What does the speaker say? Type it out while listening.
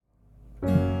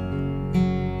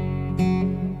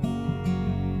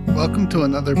Welcome to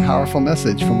another powerful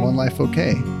message from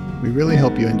OneLifeOK. We really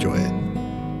hope you enjoy it.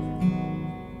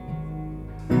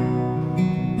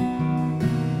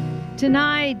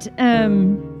 Tonight, I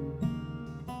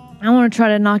want to try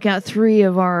to knock out 3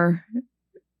 of our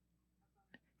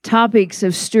topics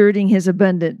of stewarding His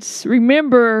abundance.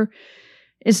 Remember,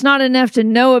 it's not enough to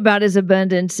know about His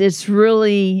abundance. It's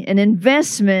really an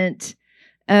investment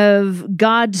of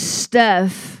God's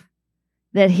stuff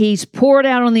that He's poured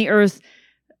out on the earth.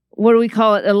 What do we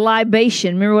call it? A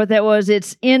libation. Remember what that was?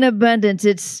 It's in abundance.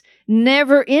 It's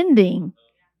never ending.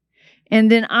 And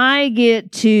then I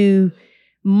get to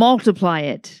multiply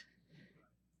it.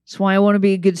 That's why I want to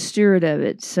be a good steward of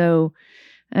it. So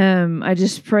I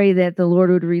just pray that the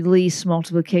Lord would release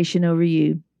multiplication over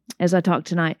you as I talk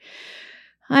tonight.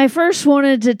 I first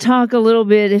wanted to talk a little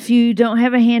bit. If you don't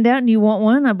have a handout and you want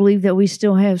one, I believe that we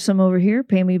still have some over here.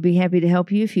 Pammy would be happy to help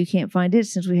you if you can't find it,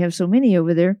 since we have so many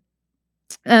over there.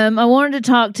 I wanted to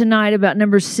talk tonight about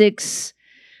number 6,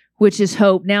 which is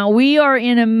hope. Now, we are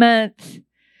in a month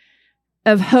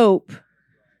of hope.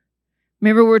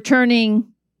 Remember, we're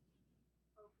turning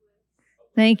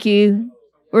into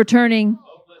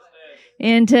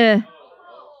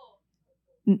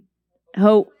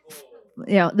hope.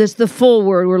 Yeah, that's the full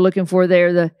word we're looking for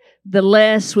there. The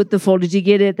less with the full. Did you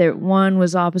get it? There, one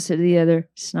was opposite of the other.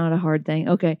 It's not a hard thing.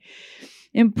 Okay.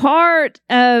 And part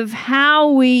of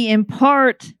how we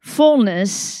impart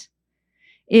fullness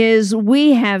is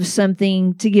we have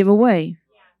something to give away.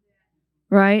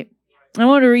 Right? I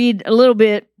want to read a little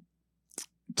bit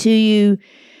to you.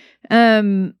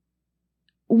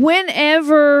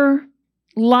 Whenever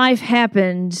life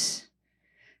happens,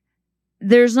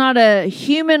 there's not a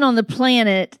human on the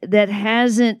planet that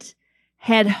hasn't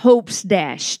had hopes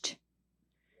dashed.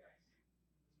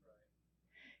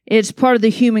 It's part of the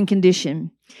human condition.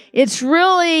 It's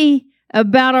really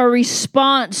about our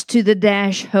response to the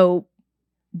dashed hope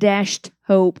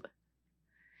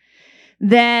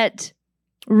that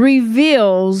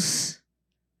reveals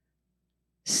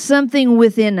something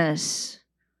within us.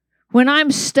 When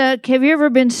I'm stuck, have you ever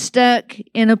been stuck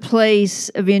in a place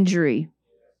of injury?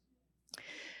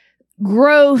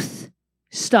 Growth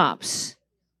stops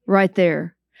right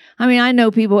there. I mean, I know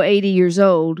people 80 years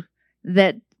old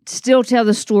that still tell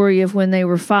the story of when they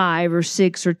were 5 or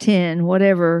 6 or 10,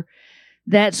 whatever.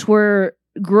 That's where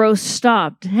growth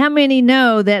stopped. How many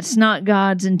know that's not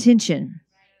God's intention?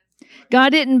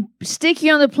 God didn't stick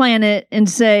you on the planet and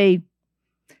say,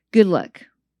 good luck.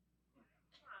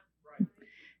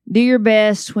 Do your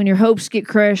best. When your hopes get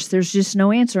crushed, there's just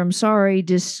no answer. I'm sorry.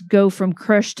 Just go from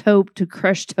crushed hope to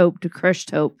crushed hope to crushed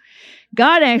hope.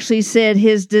 God actually said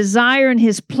His desire and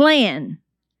His plan.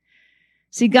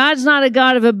 See, God's not a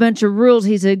God of a bunch of rules.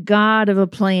 He's a God of a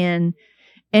plan.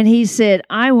 And He said,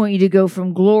 I want you to go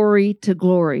from glory to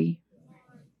glory.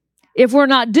 If we're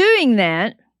not doing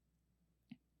that,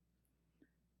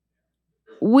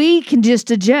 we can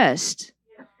just adjust.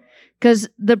 Because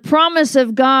the promise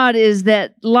of God is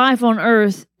that life on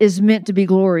earth is meant to be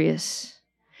glorious.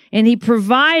 And He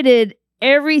provided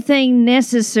everything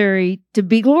necessary to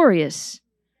be glorious.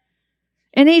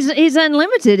 And He's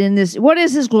unlimited in this. What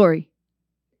is His glory?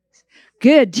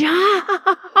 Good job.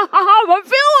 I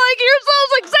feel like you're so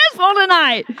successful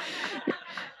tonight.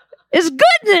 It's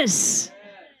goodness.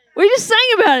 We just sang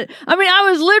about it. I mean,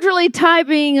 I was literally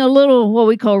typing a little, what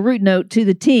we call root note to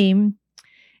the team.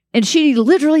 And she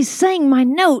literally sang my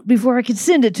note before I could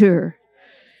send it to her.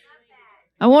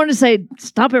 I wanted to say,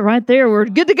 stop it right there. We're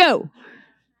good to go.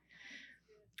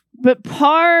 But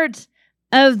part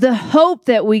of the hope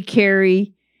that we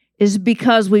carry is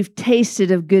because we've tasted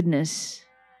of goodness.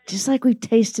 Just like we've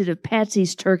tasted of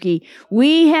Patsy's turkey.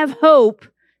 We have hope.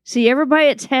 See, everybody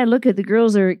that's had, look at the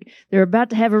girls, they're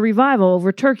about to have a revival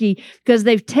over turkey because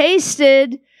they've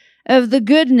tasted of the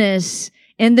goodness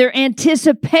and their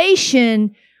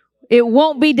anticipation. It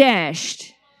won't be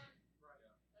dashed.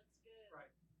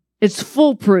 It's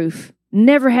foolproof.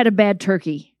 Never had a bad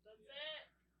turkey.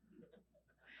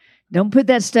 Don't put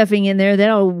that stuffing in there.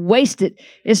 That'll waste it.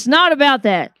 It's not about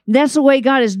that. That's the way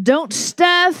God is. Don't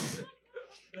stuff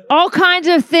all kinds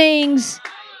of things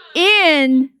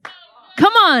in.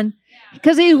 Come on.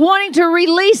 Because He's wanting to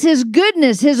release His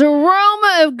goodness, His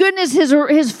aroma of goodness,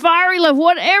 His fiery love,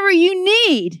 whatever you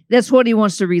need. That's what He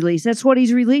wants to release. That's what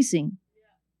He's releasing.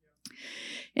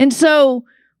 And so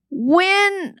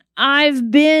when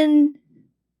I've been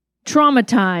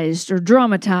traumatized or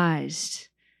dramatized,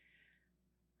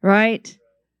 right?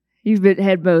 You've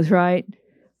had both, right?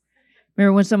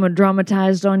 Remember when someone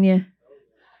dramatized on you?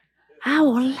 I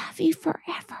will love you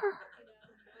forever.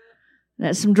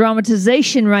 That's some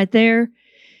dramatization right there.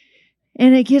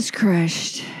 And it gets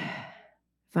crushed.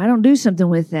 If I don't do something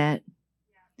with that,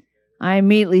 I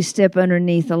immediately step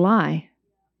underneath a lie.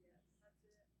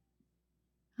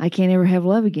 I can't ever have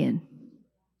love again.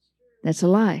 That's a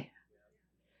lie.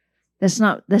 That's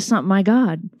not my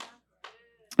God.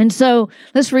 And so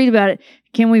let's read about it.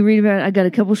 Can we read about it? I got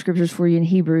a couple scriptures for you in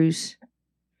Hebrews.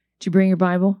 Did you bring your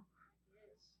Bible?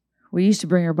 We used to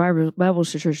bring our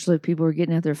Bibles to church. Look, people are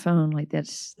getting out their phone like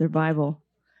that's their Bible.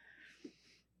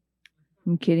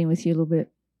 I'm kidding with you a little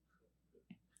bit.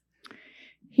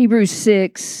 Hebrews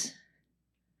 6.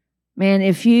 Man,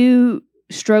 if you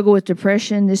struggle with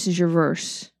depression, this is your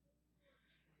verse.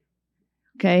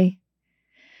 Okay?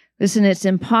 Listen, it's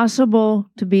impossible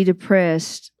to be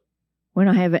depressed when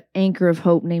I have an anchor of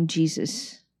hope named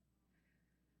Jesus.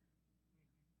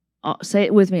 Say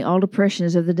it with me. All depression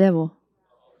is of the devil.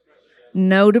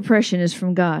 No depression is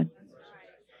from God.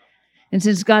 And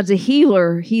since God's a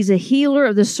healer, He's a healer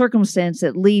of the circumstance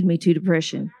that lead me to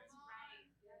depression.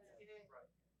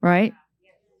 Right?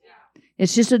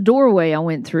 It's just a doorway I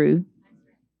went through.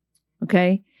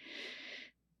 Okay?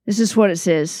 This is what it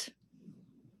says.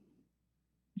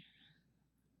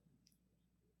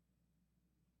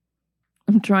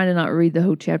 I'm trying to not read the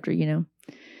whole chapter, It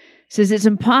says it's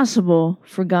impossible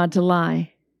for God to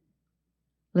lie.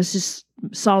 Let's just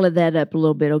solid that up a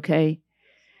little bit, okay?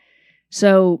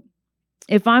 So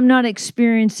if I'm not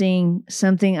experiencing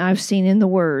something I've seen in the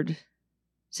Word,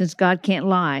 since God can't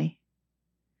lie,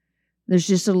 there's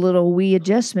just a little wee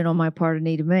adjustment on my part I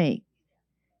need to make.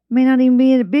 It may not even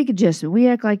be a big adjustment. We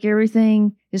act like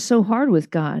everything is so hard with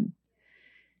God.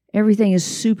 Everything is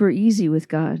super easy with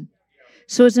God.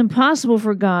 So it's impossible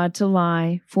for God to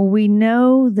lie, for we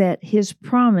know that His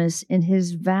promise and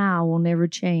His vow will never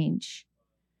change.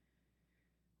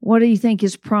 What do you think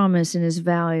His promise and His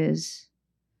vow is?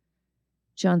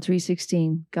 John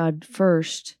 3:16, God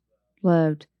first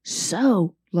loved,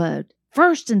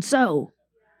 first and so,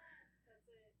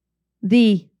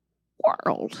 the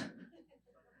world.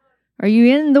 Are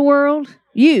you in the world?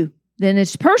 Then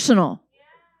it's personal.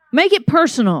 Make it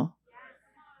personal.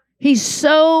 He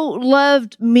so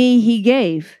loved me, He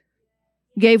gave.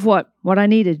 Gave what? What I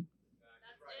needed.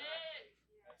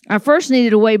 I first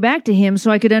needed a way back to Him so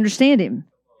I could understand Him.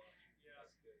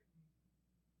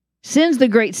 Sin's the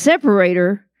great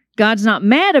separator. God's not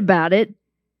mad about it.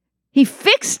 He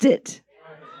fixed it.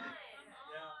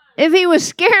 If He was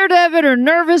scared of it or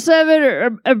nervous of it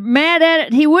or mad at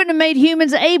it, He wouldn't have made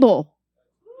humans able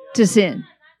to sin.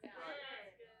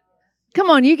 Come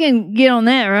on, you can get on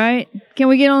that, right? Can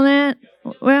we get on that?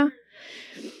 Well,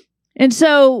 and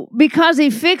so because He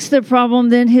fixed the problem,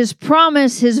 then His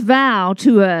promise, His vow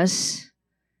to us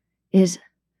is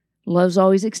love's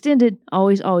always extended.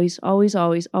 Always, always, always,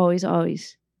 always, always,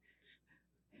 always.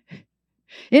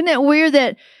 Isn't it weird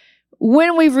that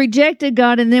when we've rejected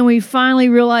God and then we finally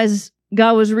realize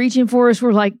God was reaching for us,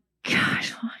 we're like,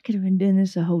 gosh, well, I could have been doing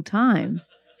this the whole time.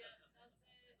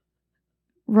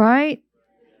 Right?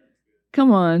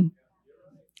 Come on.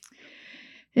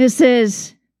 It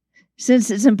says, since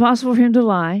it's impossible for Him to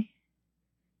lie,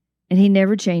 and He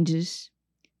never changes,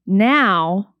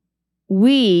 now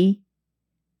we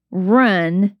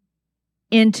run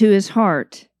into His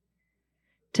heart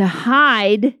to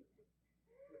hide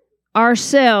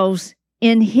ourselves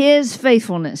in His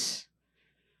faithfulness.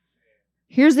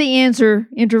 Here's the answer,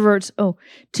 introverts,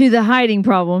 to the hiding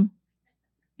problem,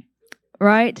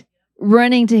 right?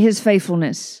 Running to His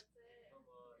faithfulness.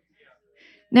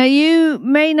 Now, you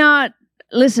may not,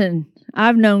 listen,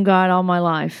 I've known God all my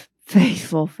life.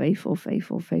 Faithful, faithful,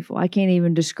 faithful, faithful. I can't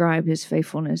even describe His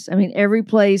faithfulness. I mean, every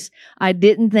place I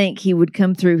didn't think He would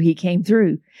come through, He came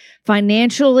through.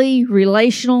 Financially,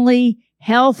 relationally,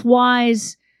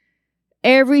 health-wise,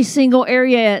 every single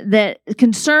area that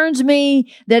concerns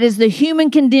me, that is the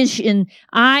human condition,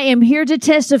 I am here to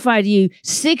testify to you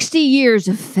 60 years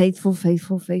of faithful,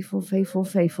 faithful, faithful, faithful,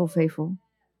 faithful, faithful.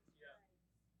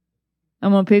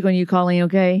 I'm going to pick on you, Colleen,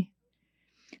 okay?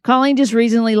 Colleen just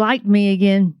recently liked me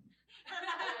again.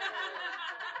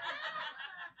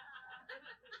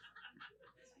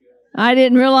 I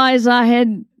didn't realize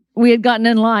we had gotten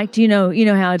unliked. You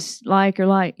know how it's like or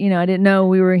like, I didn't know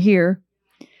we were here.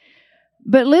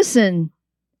 But listen,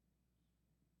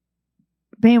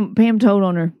 Pam told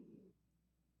on her.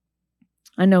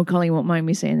 I know Colleen won't mind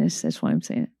me saying this. That's why I'm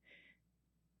saying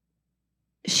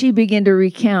it. She began to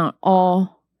recount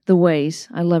all the ways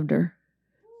I loved her.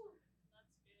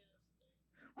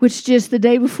 Which just the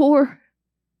day before.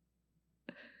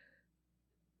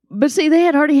 But see, they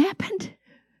had already happened.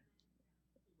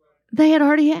 They had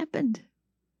already happened.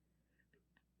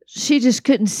 She just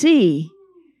couldn't see.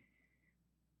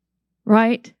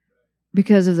 Right?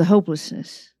 Because of the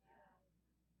hopelessness.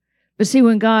 But see,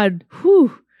 when God, I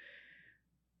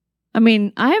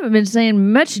haven't been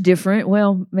saying much different.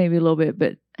 Well, maybe a little bit,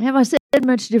 but have I said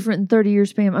much different in 30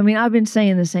 years, Pam? I've been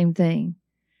saying the same thing.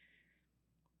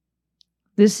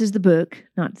 This is the book.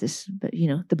 Not this, but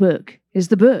the book is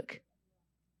the book.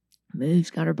 Move's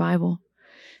got her Bible.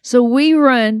 So we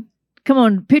run. Come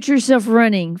on, picture yourself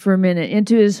running for a minute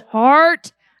into his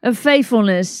heart of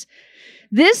faithfulness.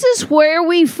 This is where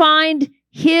we find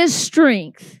his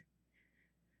strength.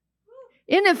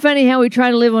 Isn't it funny how we try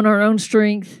to live on our own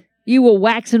strength? You will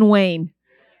wax and wane.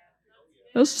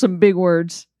 Those are some big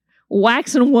words.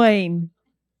 Wax and wane.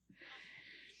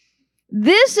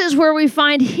 This is where we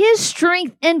find his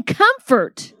strength and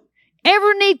comfort.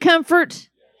 Ever need comfort?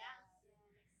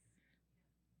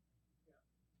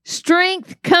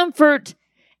 Strength, comfort,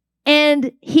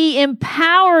 and he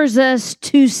empowers us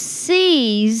to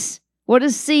seize. What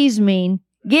does seize mean?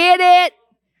 Get it.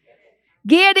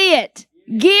 Get it.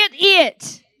 Get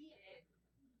it.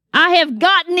 I have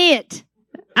gotten it.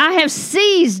 I have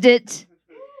seized it.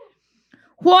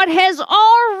 What has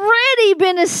already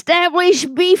been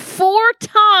established before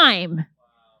time.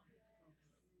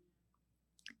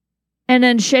 An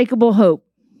unshakable hope.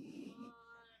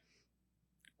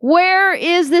 Where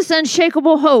is this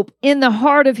unshakable hope? In the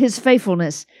heart of his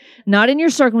faithfulness. Not in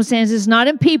your circumstances, not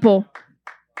in people.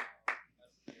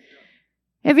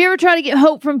 Have you ever tried to get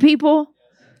hope from people?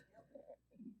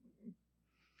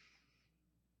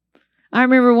 I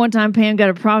remember one time Pam got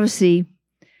a prophecy,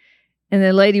 and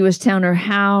the lady was telling her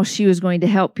how she was going to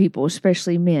help people,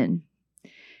 especially men.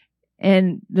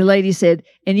 And the lady said,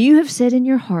 and you have said in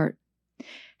your heart,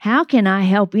 how can I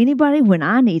help anybody when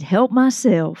I need help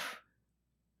myself?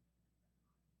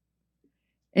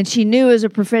 And she knew it was a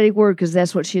prophetic word because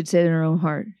that's what she had said in her own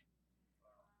heart.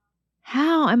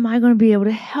 How am I going to be able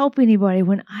to help anybody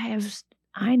when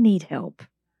I need help?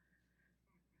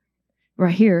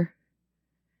 Right here.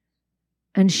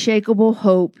 Unshakable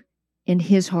hope in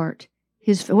his heart.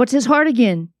 What's his heart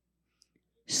again?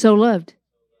 So loved.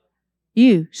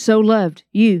 You, so loved.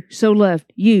 You, so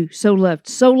loved. You, so loved.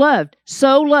 So loved.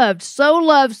 So loved. So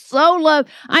loved. So loved.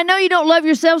 I know you don't love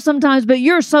yourself sometimes, but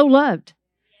you're so loved.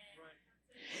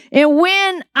 And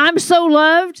when I'm so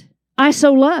loved, I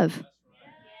so love.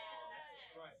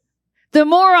 The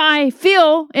more I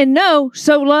feel and know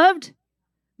so loved,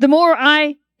 the more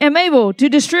I am able to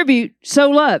distribute so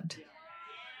loved.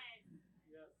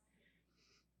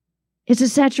 It's a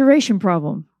saturation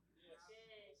problem.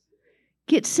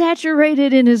 Get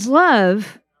saturated in his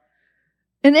love,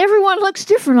 and everyone looks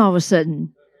different all of a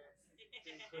sudden.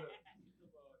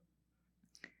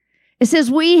 It says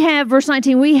verse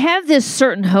 19, we have this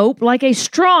certain hope like a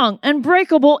strong,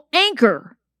 unbreakable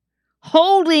anchor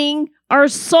holding our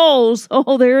souls.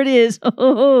 Oh, there it is.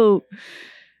 Oh,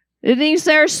 it didn't even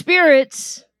say our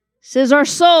spirits. It says our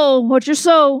soul. What's your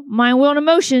soul? Mind, will, and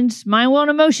emotions. Mind, will,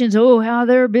 and emotions. Oh, how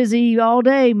they're busy all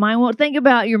day. Mind, will. Think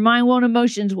about your mind, will, and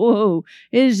emotions. Whoa,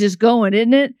 it is just going,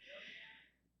 isn't it?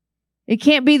 It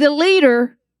can't be the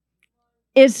leader.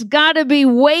 It's got to be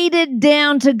weighted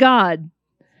down to God.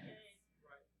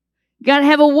 Got to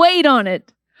have a weight on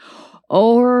it.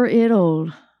 Or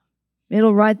it'll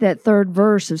write that third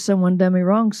verse of Someone Done Me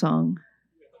Wrong song.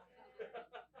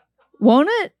 Won't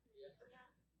it?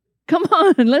 Come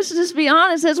on, let's just be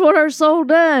honest. That's what our soul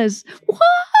does. What?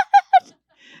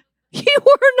 You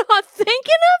were not thinking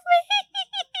of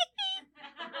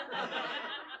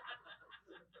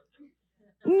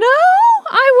me? No,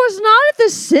 I was not at the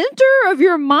center of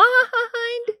your mind.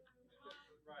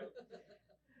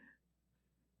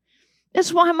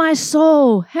 That's why my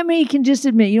soul, how many can just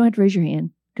admit, you don't have to raise your hand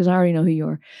because I already know who you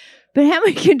are, but how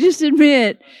many can just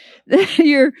admit that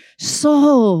your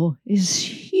soul is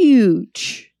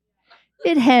huge?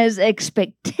 It has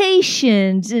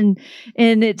expectations and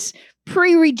it's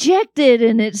pre-rejected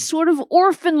and it's sort of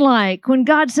orphan-like. When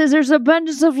God says there's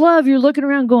abundance of love, you're looking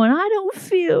around going, I don't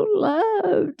feel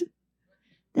loved.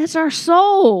 That's our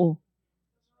soul.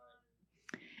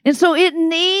 And so it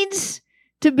needs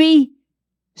to be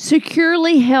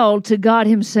securely held to God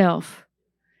himself.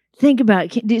 Think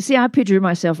about it. Do you see, I picture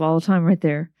myself all the time right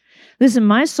there. Listen,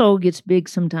 my soul gets big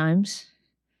sometimes.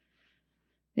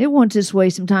 It wants its way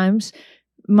sometimes.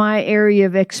 My area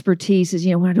of expertise is,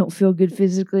 when I don't feel good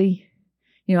physically.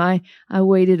 I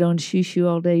waited on Shushu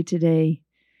all day today.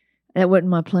 That wasn't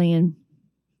my plan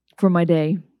for my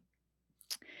day.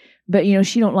 But,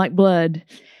 she don't like blood.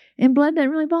 And blood doesn't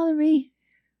really bother me.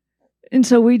 And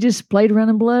so we just played around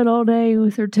in blood all day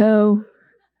with her toe.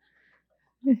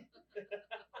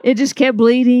 It just kept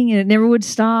bleeding and it never would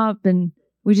stop. And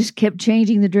we just kept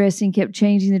changing the dressing.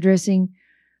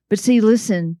 But see,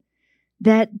 listen,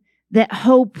 that that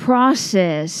whole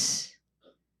process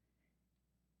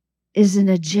is an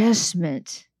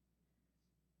adjustment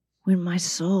when my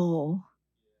soul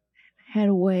had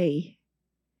a way.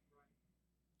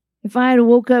 If I had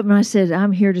woke up and I said,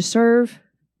 I'm here to serve,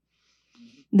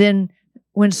 then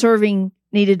when serving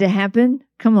needed to happen,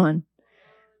 come on.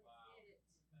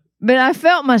 But I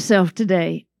felt myself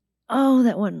today. Oh,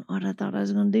 that wasn't what I thought I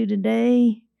was going to do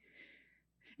today.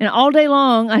 And all day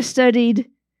long, I studied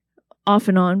off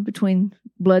and on between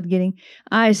blood getting.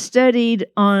 I studied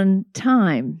on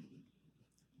time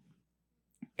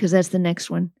because that's the next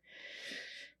one.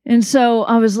 And so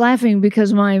I was laughing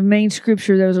because my main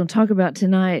scripture that I was going to talk about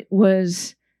tonight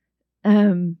was,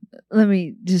 let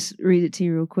me just read it to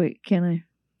you real quick. Can I?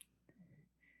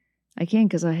 I can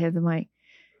because I have the mic.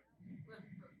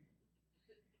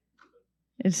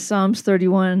 It's Psalms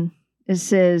 31. It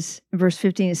says, in verse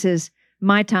 15, it says,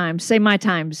 my times, say my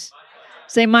times.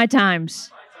 Say my times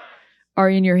are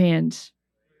in your hands.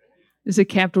 It's a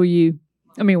capital U.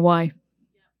 I mean, Y.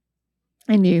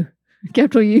 And U.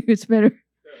 Capital U, it's better.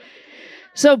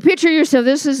 So picture yourself.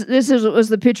 This was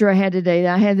the picture I had today.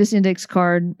 I had this index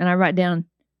card and I write down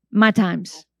my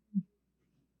times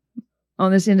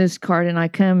on this index card, and I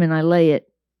come and I lay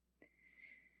it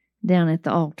down at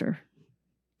the altar.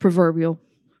 Proverbial,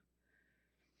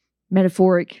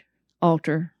 metaphoric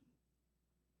altar.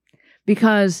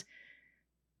 Because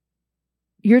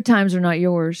your times are not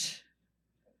yours.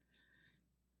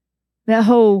 That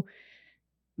whole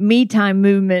me time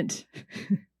movement,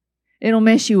 it'll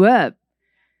mess you up.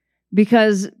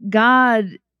 Because God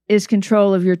is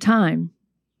control of your time.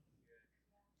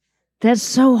 That's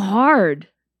so hard.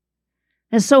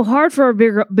 That's so hard for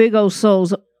our big old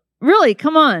souls. Really,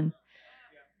 come on.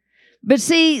 But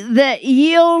see, that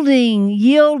yielding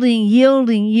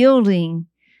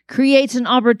creates an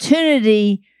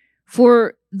opportunity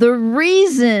for the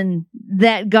reason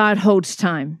that God holds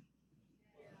time.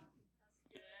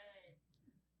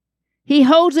 He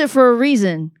holds it for a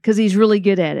reason because he's really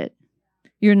good at it.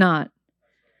 You're not.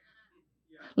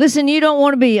 Listen, you don't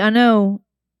want to be, I know,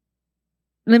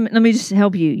 let me just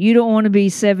help you. You don't want to be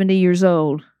 70 years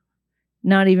old,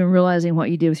 not even realizing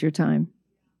what you did with your time.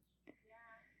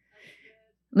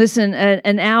 Listen,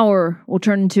 an hour will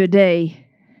turn into a day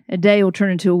will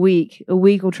turn into a week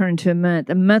will turn into a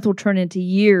month will turn into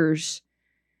years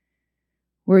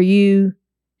where you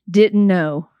didn't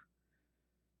know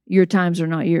your times are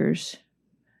not yours.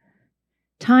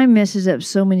 Time messes up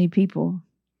so many people.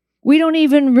 We don't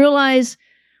even realize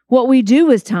what we do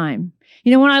with time.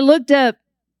 You know, when I looked up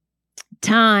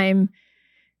time,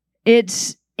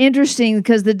 it's interesting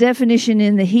because the definition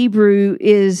in the Hebrew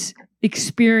is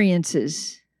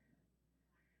experiences.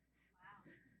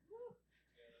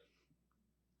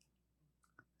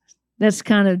 That's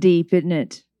kind of deep, isn't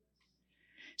it?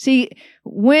 See,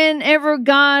 whenever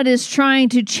God is trying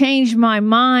to change my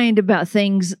mind about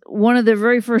things, one of the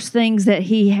very first things that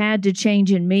he had to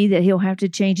change in me, that he'll have to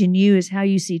change in you, is how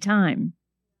you see time.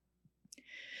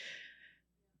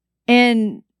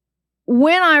 And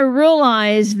when I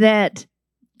realized that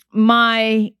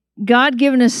my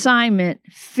God-given assignment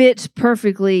fits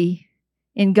perfectly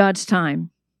in God's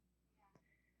time,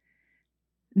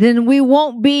 then we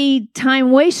won't be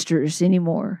time wasters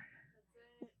anymore.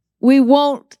 We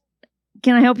won't,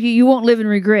 can I help you? You won't live in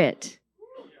regret.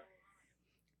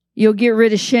 You'll get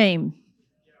rid of shame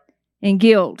and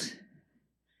guilt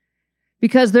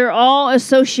because they're all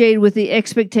associated with the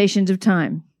expectations of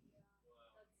time.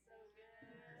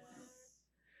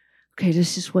 Okay,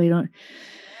 let's just wait on.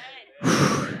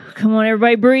 Come on,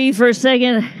 everybody, breathe for a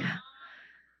second.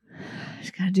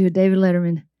 Just got to do a David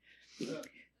Letterman.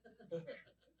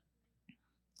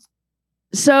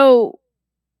 So,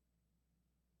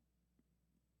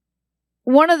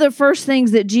 one of the first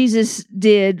things that Jesus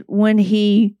did when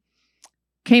he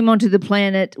came onto the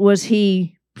planet was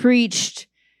he preached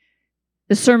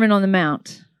the Sermon on the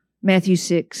Mount, Matthew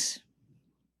 6.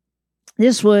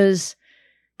 This was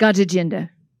God's agenda.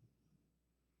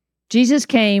 Jesus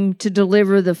came to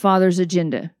deliver the Father's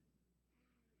agenda.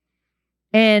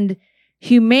 And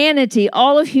humanity,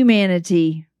 all of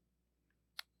humanity,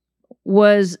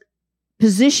 was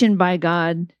positioned by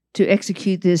God to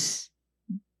execute this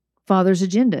Father's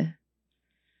agenda.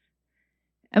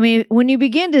 I mean, when you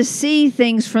begin to see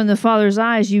things from the Father's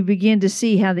eyes, you begin to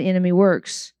see how the enemy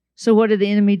works. So what did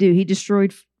the enemy do? He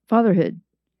destroyed fatherhood.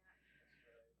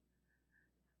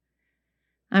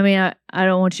 I mean, I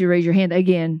don't want you to raise your hand.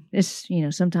 Again, it's,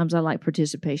 sometimes I like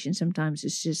participation. Sometimes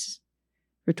it's just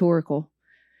rhetorical.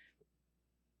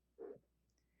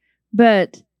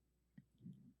 But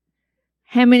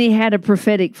how many had a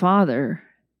prophetic father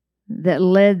that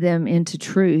led them into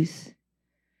truth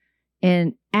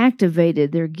and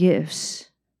activated their gifts.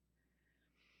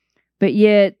 But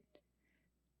yet,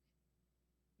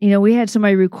 we had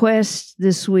somebody request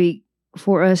this week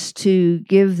for us to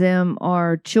give them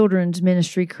our children's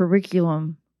ministry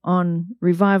curriculum on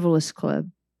Revivalist Club,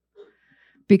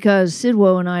 because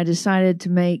Sidwo and I decided to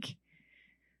make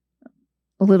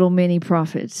little mini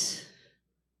prophets.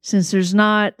 Since there's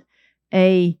not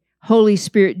a Holy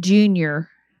Spirit Junior,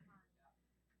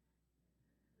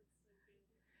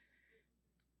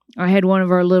 I had one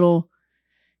of our little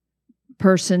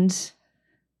persons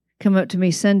come up to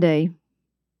me Sunday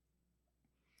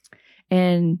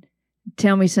and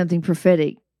tell me something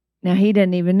prophetic. Now, he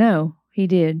doesn't even know. He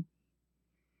did.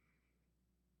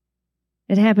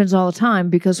 It happens all the time,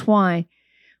 because why?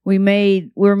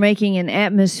 We're making an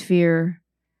atmosphere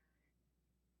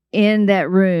in that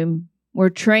room. We're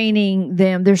training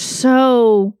them. They're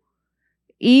so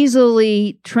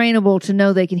easily trainable to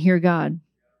know they can hear God.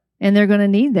 And they're going to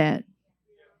need that.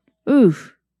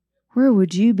 Oof, where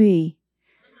would you be?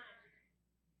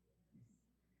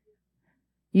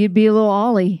 You'd be a little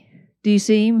Ollie. Do you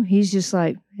see him? He's just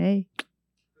like, hey,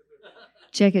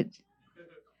 check it.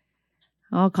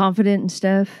 All confident and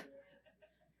stuff.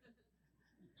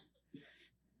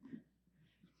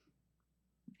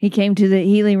 He came to the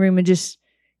healing room and just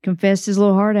confessed his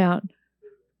little heart out.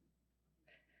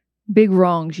 Big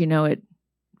wrongs, at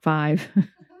 5,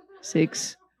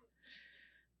 6.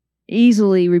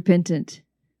 Easily repentant.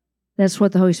 That's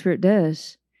what the Holy Spirit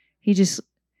does. He's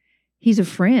a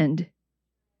friend.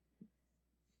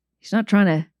 He's not trying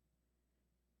to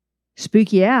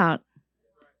spook you out.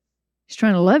 He's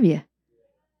trying to love you.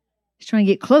 He's trying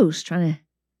to get close,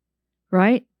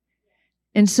 right?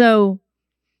 And so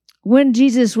when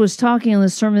Jesus was talking on the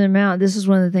Sermon on the Mount, this is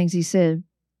one of the things he said.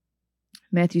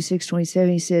 Matthew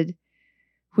 6:27, he said,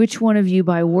 which one of you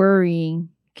by worrying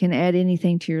can add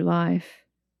anything to your life?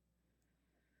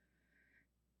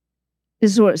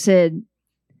 This is what it said.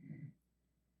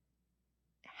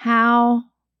 How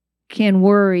can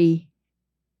worry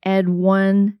add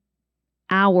 1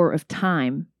 hour of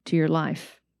time to your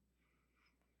life?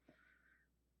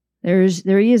 There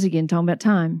he is again, talking about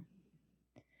time.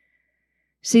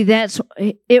 See,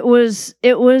 it was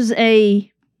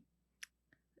a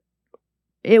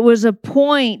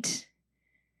point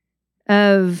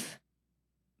of,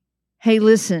 hey,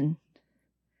 listen,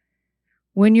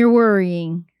 when you're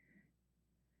worrying,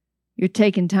 you're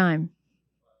taking time.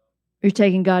 You're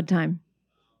taking God time.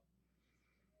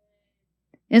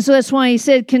 And so that's why he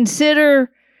said,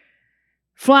 consider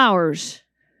flowers.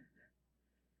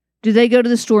 Do they go to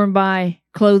the store and buy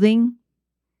clothing?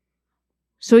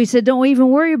 So he said, don't even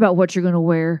worry about what you're going to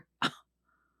wear.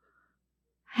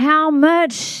 How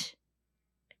much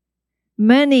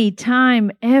money,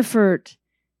 time, effort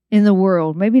in the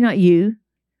world, maybe not you,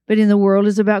 but in the world,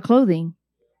 is about clothing.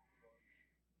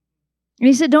 And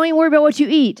he said, don't even worry about what you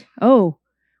eat. Oh,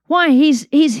 why? He's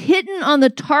hitting on the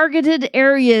targeted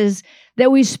areas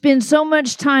that we spend so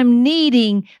much time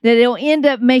needing that it'll end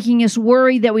up making us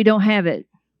worry that we don't have it.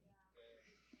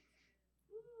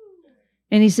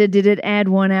 And he said, did it add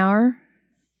 1 hour?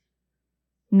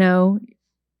 No.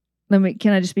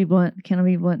 Can I just be blunt? Can I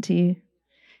be blunt to you?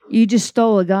 You just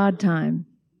stole a God time.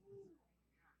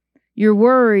 Your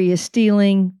worry is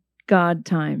stealing God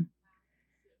time.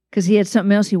 Because he had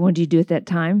something else he wanted you to do at that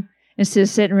time. Instead of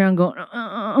sitting around going,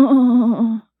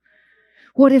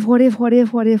 what if?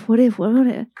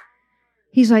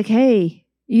 He's like, hey,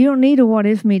 you don't need to what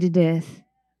if me to death.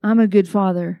 I'm a good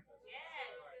father.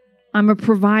 I'm a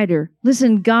provider.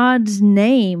 Listen, God's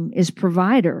name is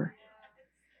provider.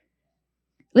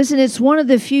 Listen, it's one of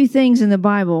the few things in the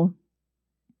Bible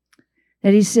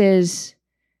that he says,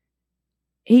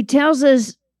 he tells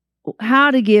us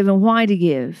how to give and why to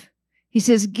give. He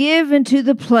says, give into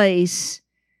the place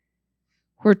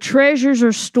where treasures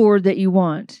are stored that you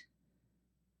want.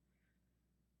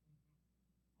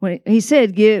 When he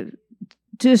said, give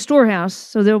to a storehouse,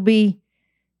 so there'll be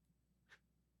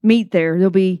meat there,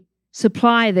 there'll be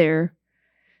supply there.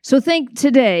 So think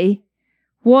today,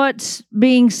 what's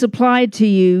being supplied to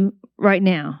you right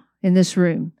now in this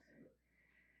room?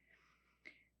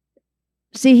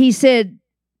 See, he said,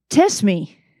 test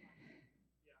me.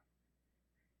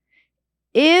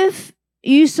 If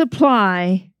you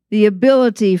supply the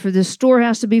ability for the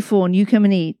storehouse to be full and you come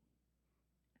and eat,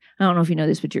 I don't know if you know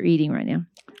this, but you're eating right now.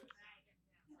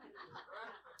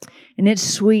 And it's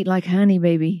sweet like honey,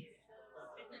 baby.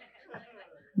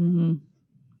 Mm-hmm.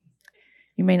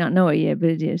 You may not know it yet, but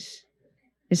it is.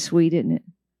 It's sweet, isn't it?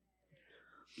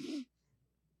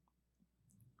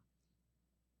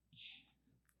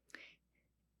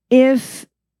 if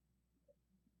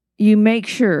you make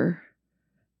sure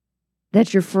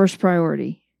that's your first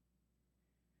priority.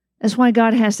 That's why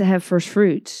God has to have first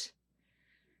fruits.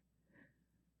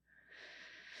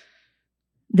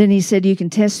 Then he said, you can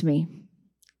test me.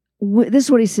 This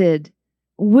is what he said.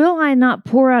 Will I not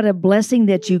pour out a blessing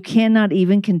that you cannot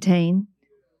even contain?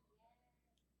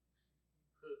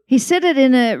 He said it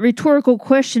in a rhetorical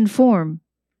question form.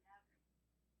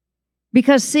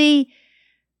 Because see,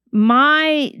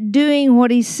 my doing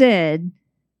what he said,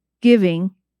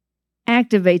 giving,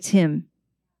 activates him.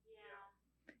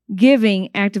 Giving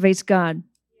activates God.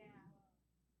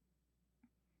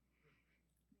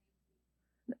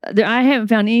 I haven't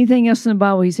found anything else in the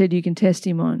Bible he said you can test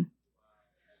him on.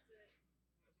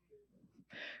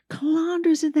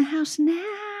 Calandra's in the house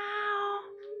now.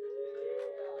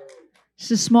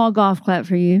 It's a small golf clap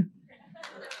for you.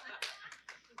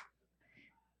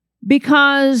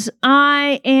 Because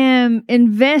I am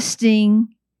investing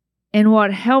in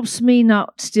what helps me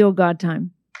not steal God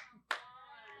time.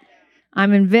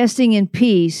 I'm investing in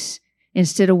peace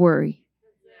instead of worry.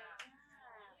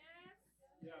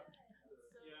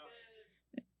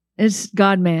 It's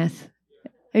God math.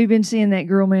 Have you been seeing that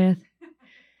girl math?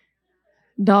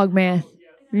 Dog math.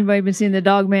 Anybody been seeing the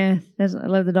dog math? I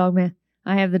love the dog math.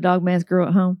 I have the dog math girl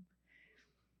at home.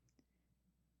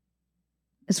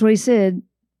 That's what he said.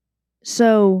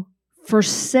 So,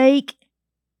 forsake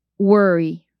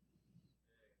worry.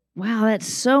 Wow, that's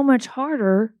so much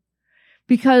harder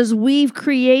because we've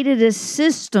created a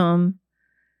system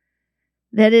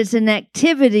that it's an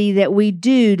activity that we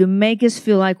do to make us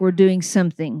feel like we're doing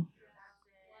something.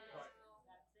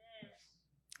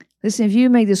 Listen, if you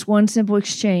make this one simple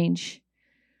exchange,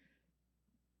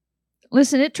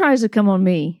 listen, it tries to come on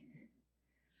me.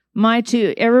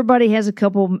 Everybody has a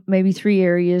couple, maybe 3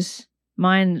 areas.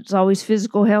 Mine is always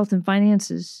physical health and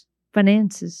finances.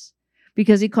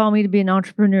 Because he called me to be an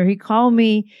entrepreneur. He called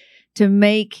me to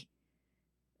make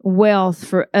wealth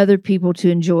for other people to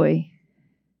enjoy.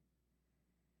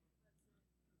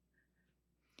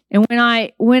 And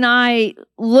when I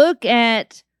look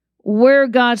at where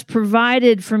God's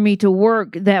provided for me to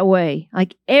work that way,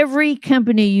 like every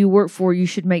company you work for, you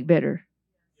should make better.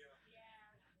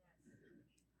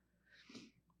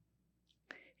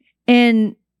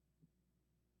 And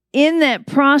in that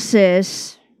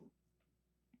process,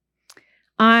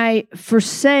 I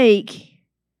forsake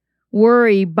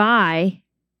worry by,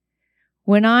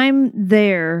 when I'm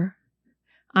there,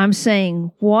 I'm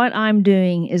saying what I'm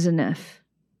doing is enough.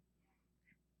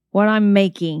 What I'm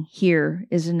making here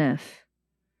is enough.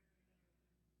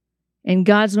 And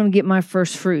God's going to get my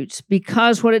first fruits.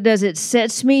 Because what it does, it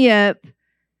sets me up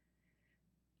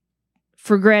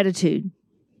for gratitude.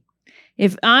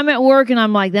 If I'm at work and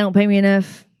I'm like, they don't pay me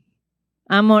enough,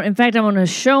 I'm going to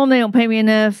show them they don't pay me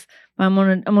enough. I'm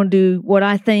going to do what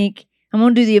I think. I'm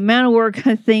going to do the amount of work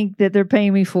I think that they're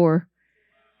paying me for.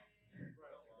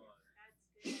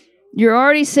 You're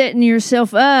already setting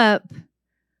yourself up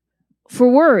for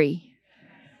worry.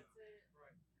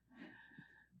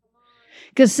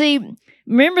 Because see,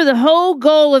 remember the whole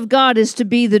goal of God is to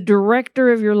be the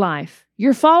director of your life.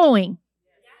 You're following.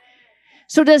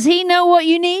 So does he know what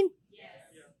you need?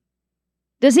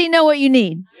 Does he know what you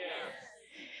need?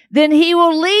 Then he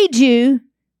will lead you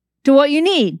to what you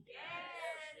need.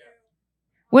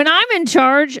 When I'm in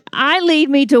charge, I lead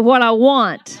me to what I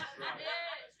want.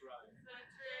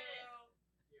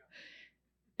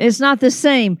 It's not the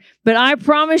same. But I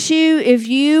promise you, if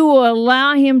you will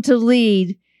allow him to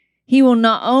lead, he will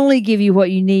not only give you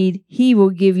what you need, he will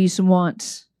give you some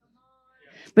wants.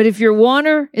 But if your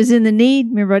wanter is in the need,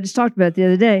 remember I just talked about it the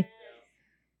other day,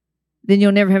 then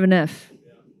you'll never have enough.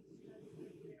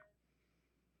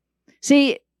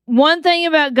 See, one thing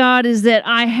about God is that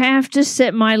I have to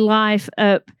set my life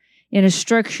up in a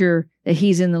structure that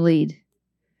he's in the lead.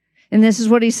 And this is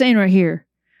what he's saying right here.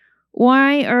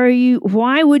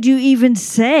 Why would you even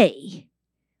say,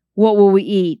 what will we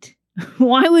eat?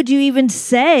 Why would you even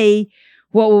say,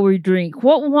 what will we drink?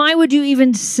 Why would you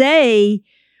even say,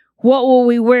 what will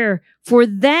we wear? For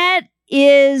that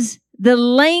is the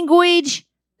language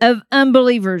of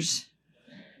unbelievers.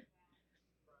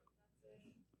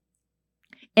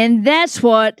 And that's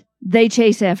what they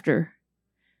chase after.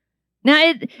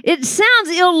 Now, it sounds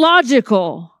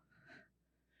illogical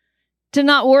to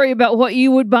not worry about what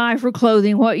you would buy for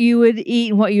clothing, what you would eat,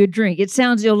 and what you would drink. It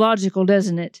sounds illogical,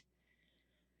 doesn't it?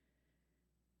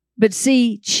 But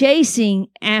see, chasing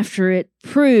after it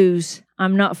proves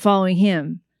I'm not following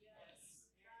him.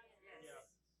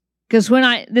 Because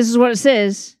this is what it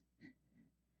says.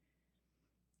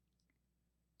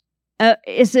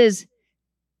 It says,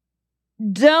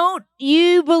 don't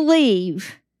you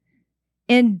believe?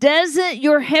 And doesn't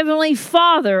your Heavenly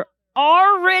Father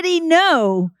already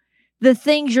know the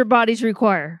things your bodies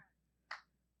require?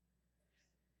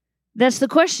 That's the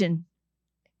question.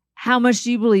 How much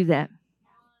do you believe that?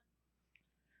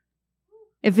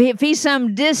 If he's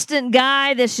some distant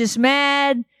guy that's just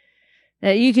mad,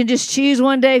 that you can just choose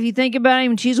one day if you think about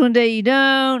him, and choose one day you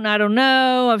don't. I don't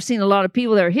know. I've seen a lot of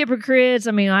people that are hypocrites.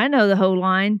 I mean, I know the whole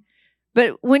line.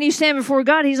 But when you stand before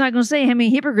God, he's not going to say, how many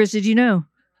hypocrites did you know?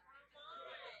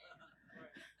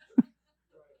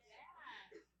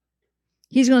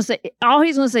 He's going to say, all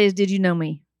he's going to say is, did you know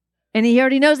me? And he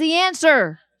already knows the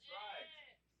answer.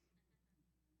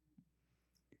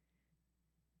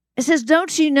 It says,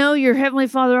 don't you know your Heavenly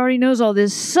Father already knows all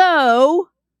this? So,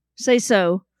 say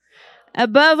so.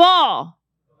 Above all.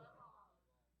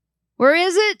 Where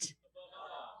is it?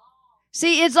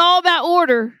 See, it's all about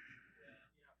order.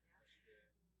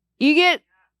 You get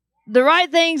the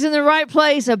right things in the right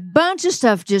place, a bunch of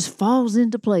stuff just falls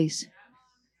into place.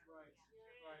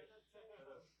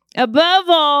 Above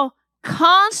all,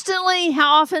 constantly,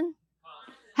 how often?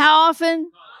 How often?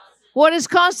 What is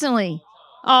constantly?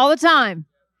 All the time.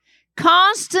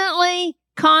 Constantly,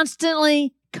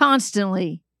 constantly,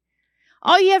 constantly.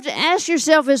 All you have to ask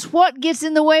yourself is, what gets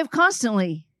in the way of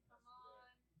constantly?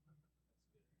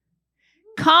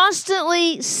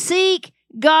 Constantly seek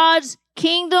God's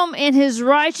kingdom and his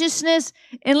righteousness.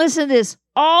 And listen to this,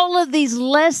 all of these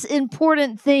less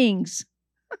important things.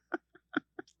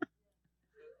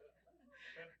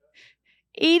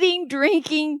 Eating,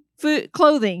 drinking, food,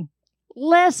 clothing.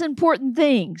 Less important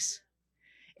things.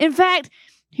 In fact,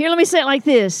 here, let me say it like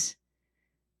this.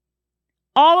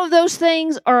 All of those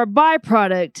things are a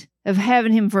byproduct of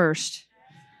having him first.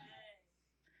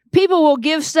 People will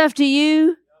give stuff to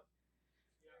you.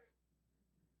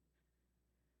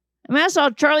 I mean, I saw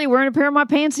Charlie wearing a pair of my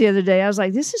pants the other day. I was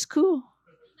like, this is cool.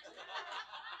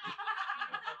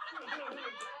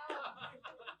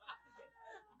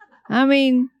 I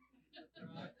mean,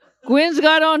 Gwen's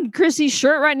got on Chrissy's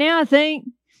shirt right now, I think.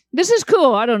 This is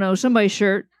cool. I don't know, somebody's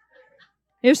shirt.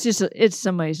 It's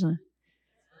somebody's.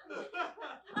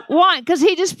 Why? Because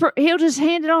he'll just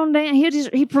hand it on down.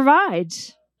 He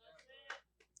provides.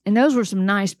 And those were some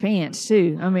nice pants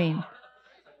too. I mean,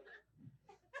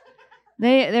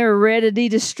 they're red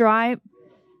Adidas stripe.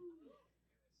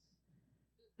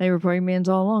 They were probably men's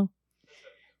all along.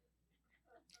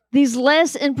 These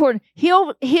less important.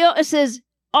 It says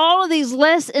all of these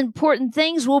less important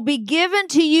things will be given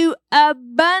to you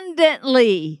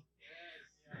abundantly.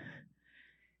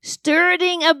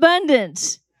 Stewarding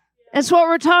abundance. That's what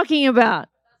we're talking about.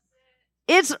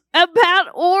 It's about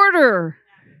order.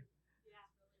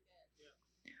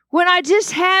 When I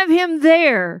just have him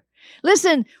there.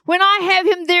 Listen, when I have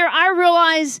him there, I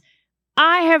realize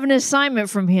I have an assignment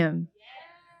from him.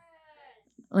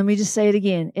 Let me just say it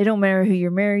again. It don't matter who you're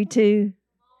married to.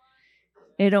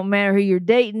 It don't matter who you're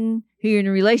dating, who you're in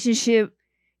a relationship.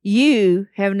 You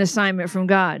have an assignment from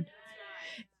God.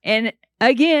 And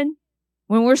again,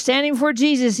 when we're standing before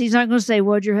Jesus, he's not going to say,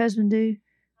 what'd your husband do?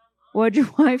 What'd your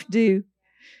wife do?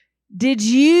 Did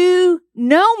you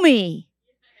know me?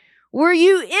 Were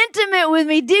you intimate with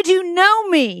me? Did you know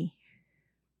me?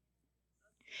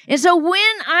 And so when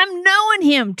I'm knowing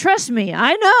him, trust me,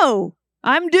 I know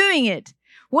I'm doing it.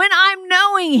 When I'm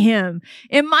knowing him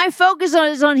and my focus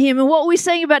is on him and what we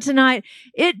sang about tonight,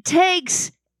 it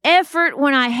takes effort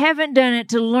when I haven't done it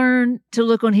to learn to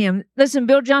look on him. Listen,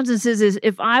 Bill Johnson says this,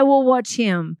 if I will watch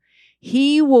him,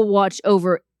 he will watch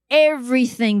over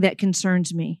everything that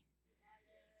concerns me.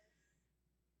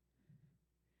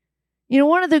 You know,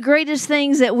 one of the greatest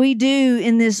things that we do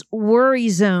in this worry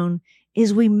zone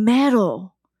is we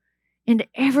meddle into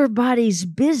everybody's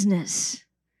business.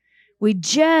 We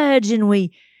judge and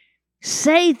we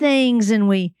say things and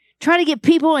we try to get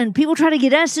people and people try to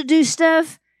get us to do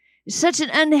stuff. It's such an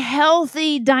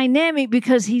unhealthy dynamic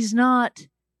because he's not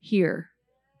here.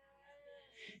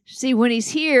 See, when he's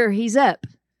here, he's up.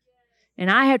 And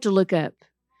I have to look up.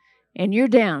 And you're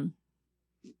down.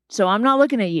 So I'm not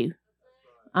looking at you.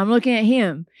 I'm looking at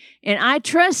him. And I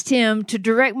trust him to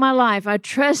direct my life. I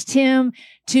trust him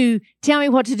to tell me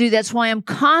what to do. That's why I'm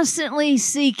constantly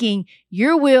seeking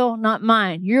your will, not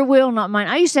mine. Your will, not mine.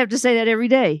 I used to have to say that every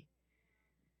day.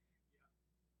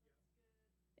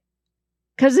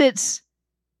 Because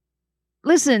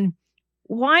listen,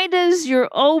 why does your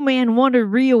old man want to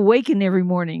reawaken every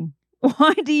morning?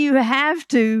 Why do you have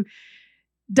to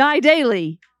die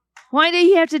daily? Why do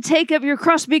you have to take up your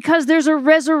cross? Because there's a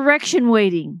resurrection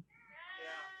waiting.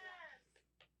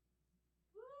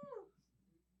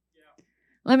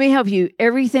 Let me help you.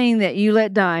 Everything that you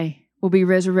let die will be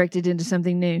resurrected into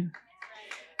something new.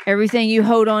 Everything you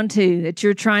hold on to that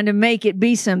you're trying to make it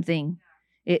be something,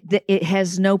 it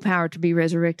has no power to be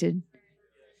resurrected.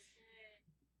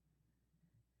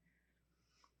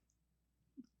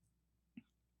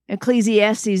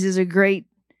 Ecclesiastes is a great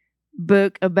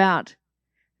book about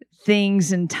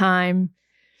things and time.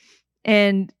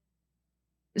 And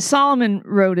Solomon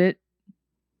wrote it.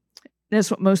 That's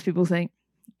what most people think.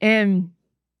 And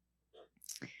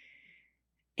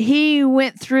he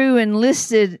went through and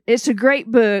listed, it's a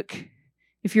great book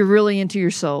if you're really into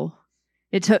your soul.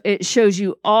 It shows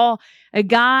you a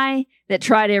guy that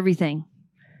tried everything.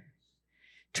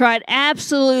 Tried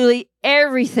absolutely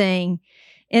everything.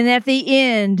 And at the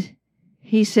end,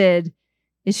 he said,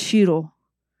 it's futile.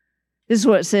 This is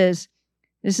what it says.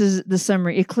 This is the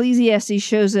summary. Ecclesiastes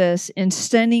shows us in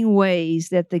stunning ways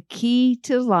that the key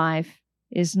to life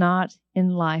is not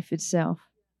in life itself.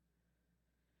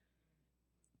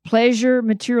 Pleasure,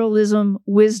 materialism,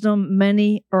 wisdom,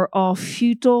 money are all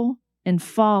futile and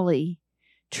folly.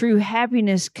 True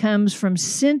happiness comes from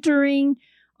centering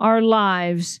our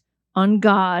lives on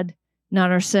God,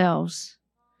 not ourselves.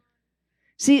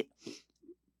 See,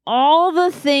 all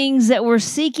the things that we're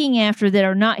seeking after that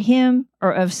are not Him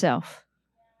are of self.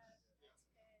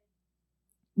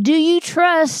 Do you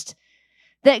trust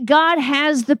that God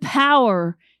has the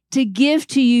power to give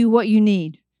to you what you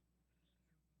need?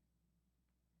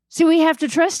 See, we have to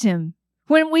trust Him.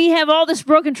 When we have all this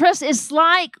broken trust, it's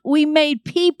like we made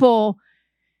people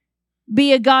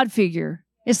be a God figure.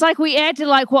 It's like we acted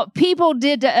like what people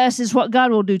did to us is what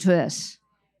God will do to us.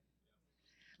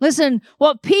 Listen,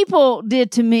 what people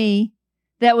did to me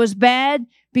that was bad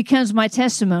becomes my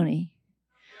testimony.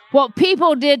 What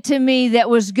people did to me that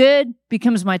was good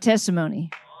becomes my testimony.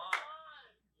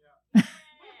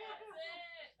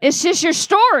 It's just your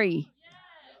story.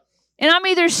 And I'm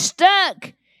either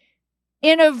stuck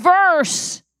in a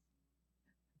verse,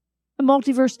 a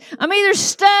multiverse. I'm either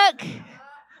stuck.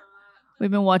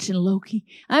 We've been watching Loki.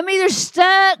 I'm either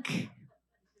stuck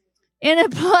in a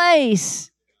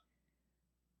place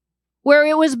where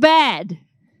it was bad.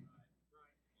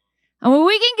 I mean,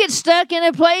 we can get stuck in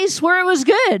a place where it was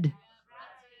good.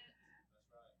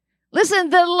 Listen,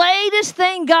 the latest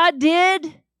thing God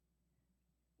did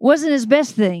wasn't His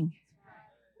best thing.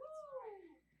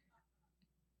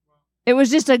 It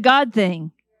was just a God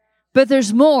thing. But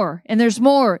there's more, and there's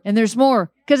more, and there's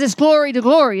more. Because it's glory to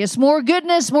glory. It's more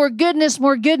goodness, more goodness,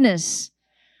 more goodness.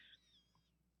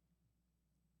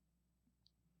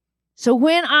 So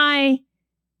when I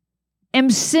am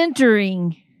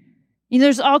centering,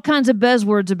 there's all kinds of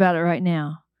buzzwords about it right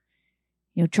now.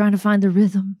 Trying to find the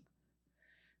rhythm.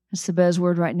 That's the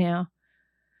buzzword right now.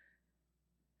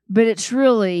 But it's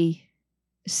really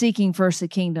seeking first the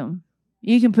kingdom.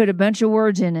 You can put a bunch of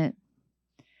words in it.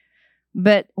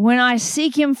 But when I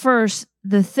seek Him first,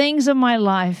 the things of my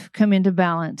life come into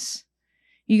balance.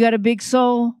 You got a big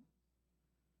soul?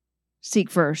 Seek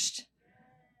first.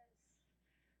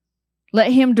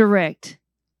 Let Him direct.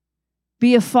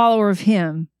 Be a follower of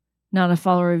Him, not a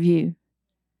follower of you.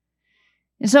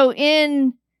 And so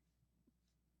in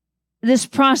this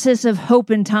process of hope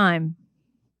and time,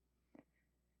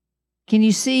 can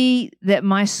you see that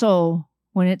my soul,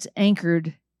 when it's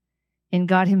anchored in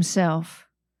God Himself,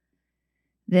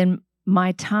 then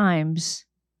my times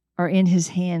are in His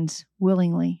hands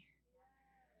willingly.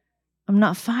 I'm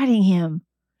not fighting Him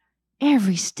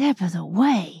every step of the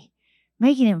way,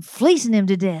 fleecing Him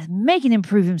to death, making Him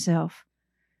prove Himself.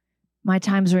 My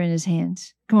times are in His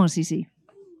hands. Come on, Cece.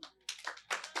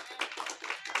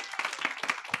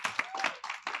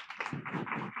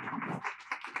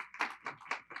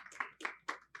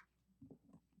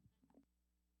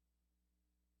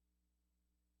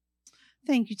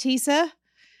 Thank you, Tisa.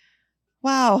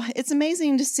 Wow, it's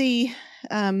amazing to see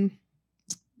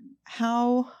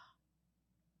how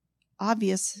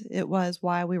obvious it was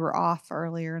why we were off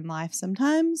earlier in life.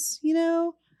 Sometimes,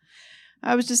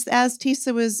 I was just, as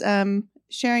Tisa was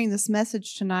sharing this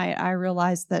message tonight, I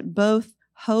realized that both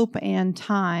hope and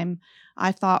time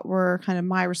I thought were kind of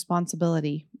my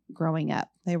responsibility growing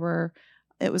up.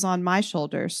 It was on my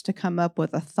shoulders to come up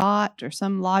with a thought or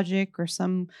some logic or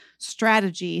some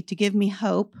strategy to give me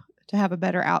hope to have a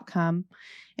better outcome.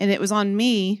 And it was on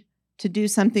me to do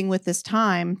something with this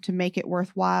time to make it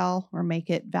worthwhile or make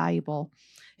it valuable.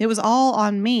 It was all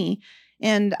on me.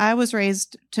 And I was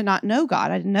raised to not know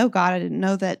God. I didn't know God. I didn't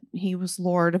know that He was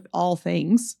Lord of all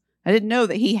things. I didn't know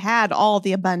that He had all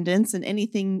the abundance and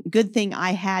anything good thing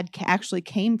I had actually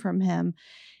came from Him.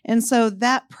 And so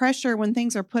that pressure, when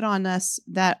things are put on us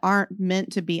that aren't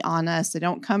meant to be on us, they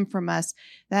don't come from us,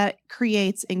 that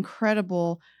creates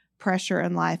incredible pressure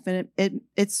in life. And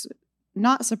it's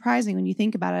not surprising when you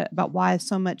think about it, about why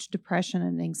so much depression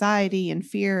and anxiety and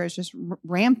fear is just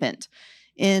rampant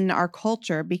in our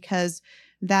culture, because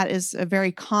that is a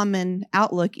very common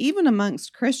outlook, even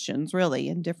amongst Christians, really,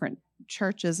 in different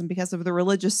churches. And because of the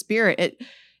religious spirit,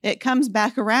 it comes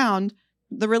back around.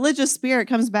 The religious spirit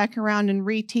comes back around and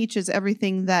reteaches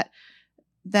everything that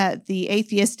the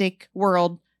atheistic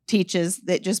world teaches,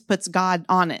 that just puts God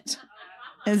on it.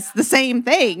 It's the same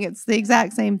thing. It's the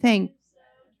exact same thing.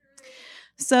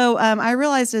 So I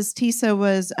realized as Tisa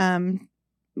was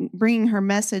bringing her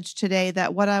message today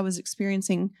that what I was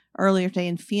experiencing earlier today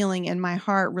and feeling in my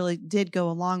heart really did go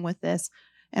along with this.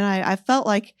 And I felt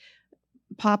like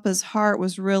Papa's heart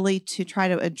was really to try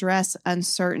to address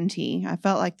uncertainty. I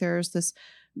felt like there's this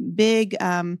big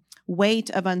weight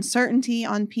of uncertainty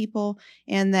on people,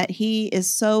 and that he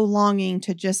is so longing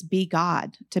to just be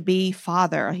God, to be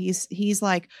Father. He's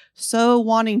like so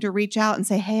wanting to reach out and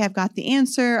say, hey, I've got the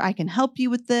answer. I can help you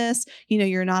with this.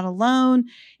 You're not alone.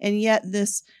 And yet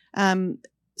this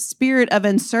spirit of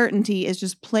uncertainty is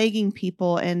just plaguing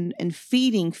people and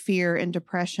feeding fear and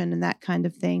depression and that kind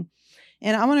of thing.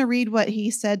 And I want to read what he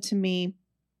said to me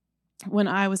when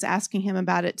I was asking him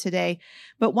about it today.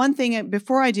 But one thing,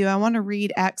 before I do, I want to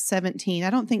read Acts 17. I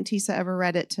don't think Tisa ever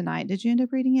read it tonight. Did you end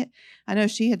up reading it? I know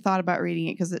she had thought about reading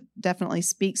it because it definitely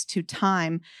speaks to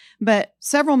time. But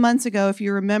several months ago, if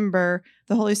you remember,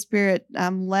 the Holy Spirit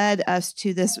led us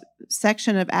to this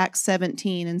section of Acts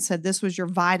 17 and said this was your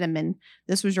vitamin.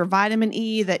 This was your vitamin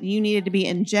E that you needed to be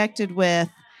injected with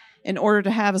in order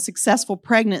to have a successful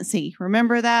pregnancy.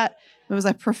 Remember that? It was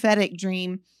a prophetic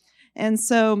dream. And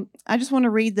so I just want to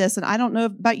read this. And I don't know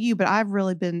about you, but I've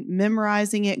really been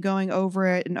memorizing it, going over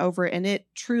it. And it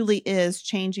truly is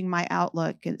changing my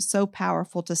outlook. And it's so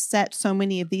powerful to set so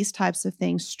many of these types of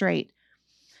things straight.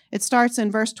 It starts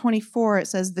in verse 24. It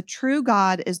says, the true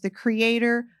God is the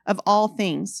creator of all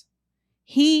things.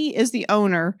 He is the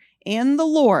owner and the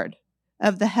Lord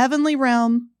of the heavenly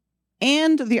realm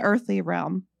and the earthly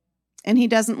realm. And he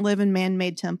doesn't live in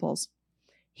man-made temples.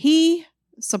 He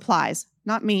supplies,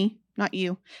 not me, not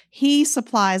you. He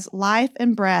supplies life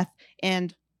and breath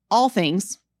and all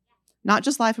things, not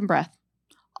just life and breath,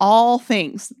 all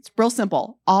things. It's real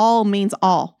simple. All means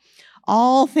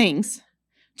all things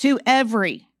to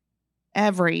every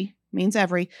means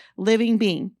every living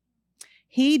being.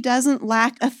 He doesn't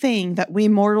lack a thing that we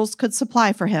mortals could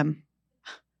supply for him.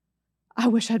 I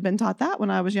wish I'd been taught that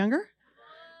when I was younger,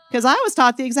 because I was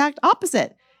taught the exact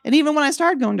opposite. And even when I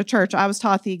started going to church, I was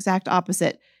taught the exact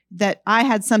opposite, that I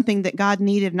had something that God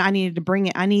needed and I needed to bring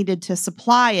it. I needed to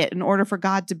supply it in order for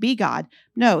God to be God.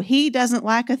 No, he doesn't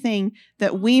lack a thing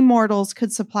that we mortals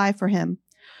could supply for him.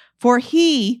 For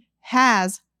he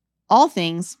has all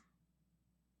things.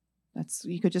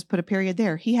 You could just put a period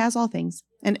there. He has all things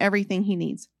and everything he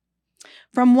needs.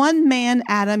 From one man,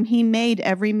 Adam, he made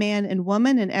every man and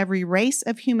woman and every race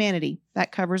of humanity.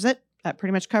 That covers it. That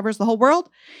pretty much covers the whole world.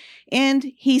 And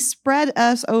he spread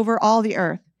us over all the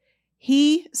earth.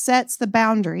 He sets the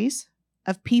boundaries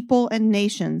of people and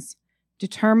nations,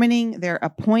 determining their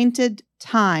appointed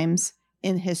times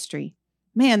in history.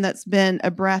 Man, that's been a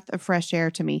breath of fresh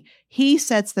air to me. He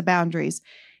sets the boundaries.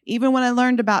 Even when I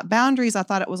learned about boundaries, I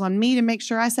thought it was on me to make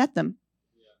sure I set them.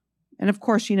 And of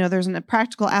course, there's a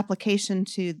practical application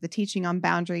to the teaching on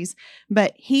boundaries,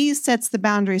 but he sets the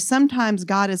boundaries. Sometimes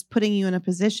God is putting you in a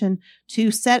position to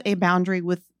set a boundary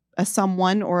with a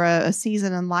someone or a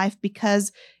season in life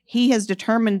because he has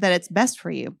determined that it's best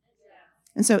for you.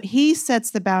 And so he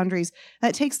sets the boundaries.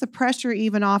 That takes the pressure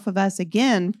even off of us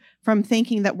again from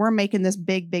thinking that we're making this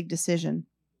big decision.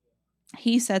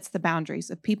 He sets the boundaries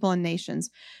of people and nations,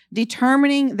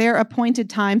 determining their appointed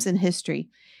times in history.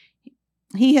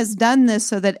 He has done this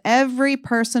so that every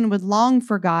person would long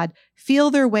for God,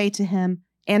 feel their way to him,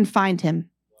 and find him.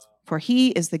 For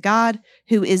he is the God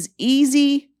who is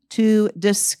easy to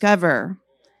discover.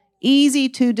 Easy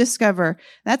to discover.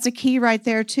 That's a key right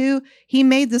there, too. He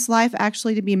made this life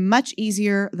actually to be much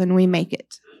easier than we make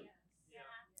it.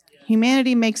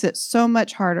 Humanity makes it so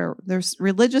much harder. There's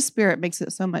religious spirit makes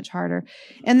it so much harder.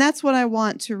 And that's what I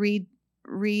want to read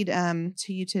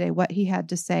to you today, what he had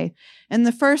to say. And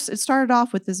it started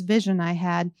off with this vision I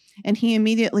had, and he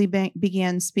immediately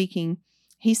began speaking.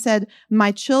 He said,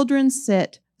 "My children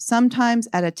sit sometimes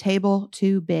at a table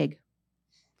too big.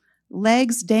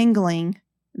 Legs dangling,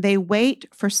 they wait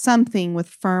for something with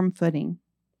firm footing,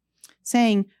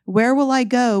 saying, 'Where will I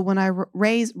go when I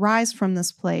rise from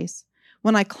this place?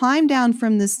 When I climb down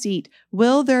from this seat,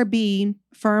 will there be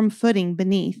firm footing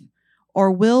beneath? Or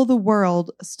will the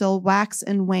world still wax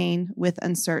and wane with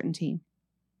uncertainty?'"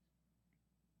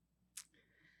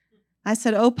 I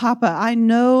said, "Oh, Papa, I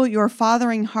know your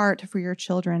fathering heart for your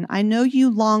children. I know you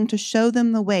long to show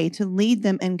them the way, to lead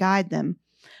them and guide them.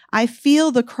 I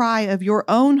feel the cry of your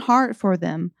own heart for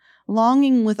them,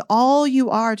 longing with all you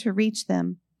are to reach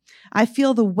them. I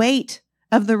feel the weight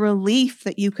of the relief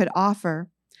that you could offer,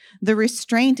 the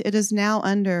restraint it is now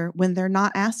under when they're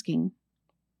not asking.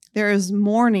 There is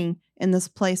mourning in this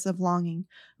place of longing,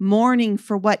 mourning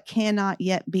for what cannot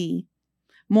yet be,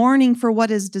 mourning for what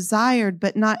is desired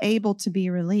but not able to be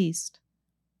released.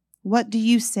 What do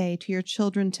you say to your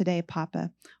children today,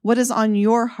 Papa? What is on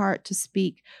your heart to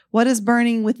speak? What is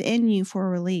burning within you for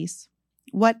release?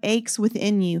 What aches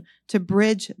within you to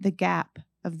bridge the gap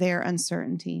of their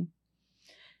uncertainty?"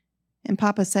 And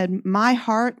Papa said, "My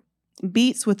heart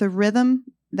beats with a rhythm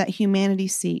that humanity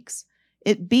seeks.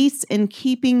 It beats in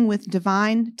keeping with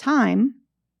divine time,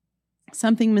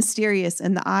 something mysterious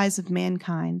in the eyes of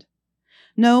mankind.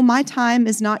 No, my time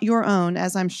is not your own,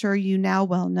 as I'm sure you now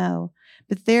well know,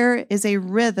 but there is a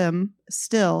rhythm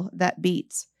still that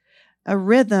beats, a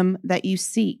rhythm that you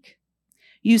seek.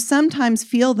 You sometimes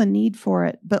feel the need for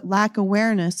it, but lack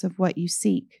awareness of what you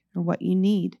seek or what you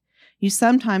need. You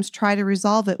sometimes try to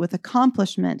resolve it with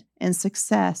accomplishment and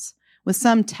success, with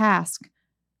some task,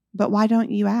 but why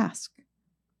don't you ask?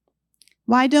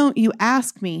 Why don't you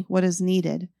ask me what is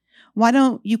needed? Why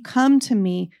don't you come to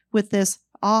me with this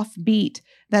offbeat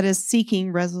that is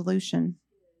seeking resolution?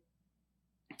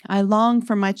 I long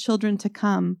for my children to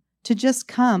come, to just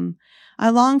come. I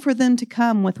long for them to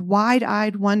come with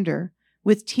wide-eyed wonder,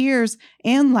 with tears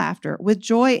and laughter, with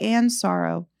joy and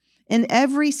sorrow. In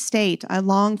every state, I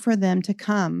long for them to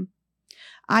come.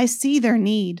 I see their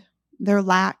need, their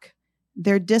lack,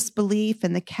 their disbelief,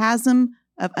 and the chasm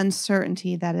of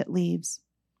uncertainty that it leaves.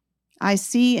 I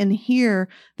see and hear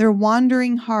their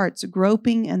wandering hearts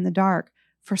groping in the dark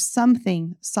for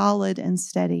something solid and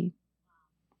steady.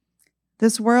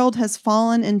 This world has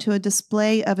fallen into a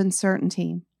display of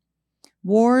uncertainty.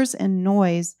 Wars and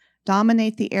noise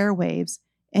dominate the airwaves,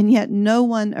 and yet no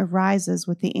one arises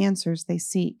with the answers they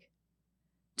seek.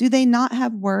 Do they not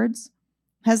have words?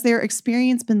 Has their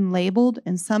experience been labeled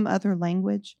in some other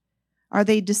language? Are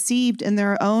they deceived in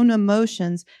their own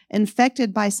emotions,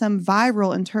 infected by some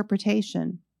viral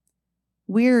interpretation?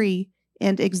 Weary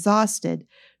and exhausted,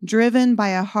 driven by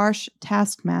a harsh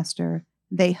taskmaster,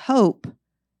 they hope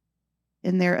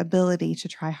in their ability to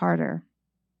try harder.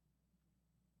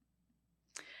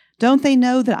 Don't they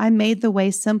know that I made the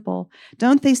way simple?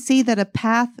 Don't they see that a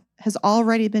path has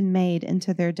already been made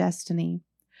into their destiny?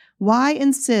 Why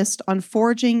insist on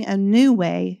forging a new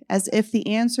way as if the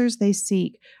answers they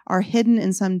seek are hidden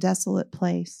in some desolate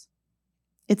place?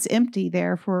 It's empty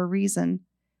there for a reason.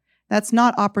 That's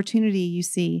not opportunity, you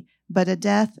see, but a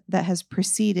death that has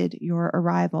preceded your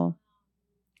arrival.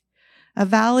 A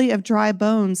valley of dry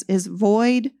bones is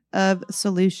void of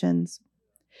solutions.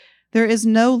 There is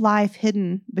no life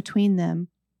hidden between them.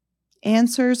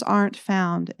 Answers aren't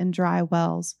found in dry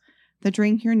wells. The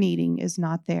drink you're needing is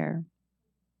not there.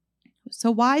 So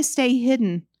why stay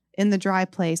hidden in the dry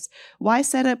place? Why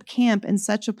set up camp in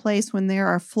such a place when there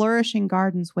are flourishing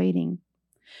gardens waiting?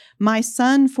 My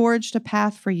son forged a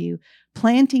path for you,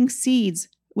 planting seeds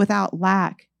without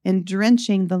lack and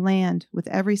drenching the land with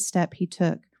every step he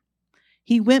took.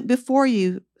 He went before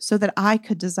you so that I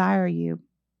could desire you.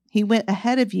 He went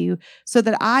ahead of you so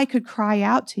that I could cry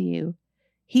out to you.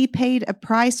 He paid a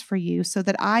price for you so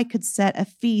that I could set a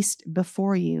feast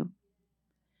before you.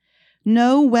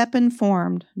 No weapon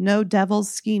formed, no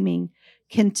devil's scheming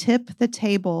can tip the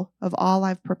table of all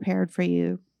I've prepared for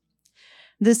you.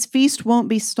 This feast won't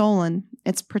be stolen.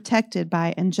 It's protected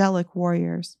by angelic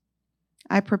warriors.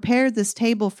 I prepared this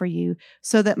table for you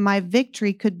so that my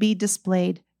victory could be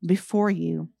displayed before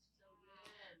you,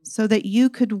 so that you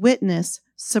could witness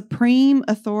supreme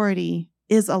authority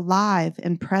is alive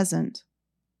and present.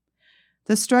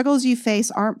 The struggles you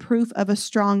face aren't proof of a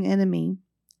strong enemy.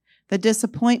 The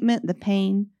disappointment, the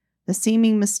pain, the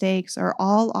seeming mistakes are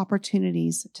all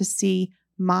opportunities to see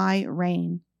my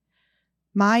reign.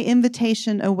 My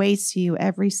invitation awaits you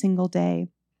every single day.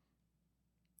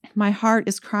 My heart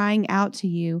is crying out to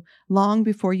you long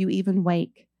before you even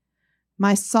wake.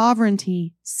 My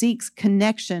sovereignty seeks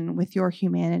connection with your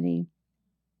humanity.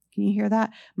 Can you hear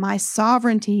that? My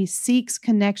sovereignty seeks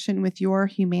connection with your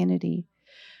humanity.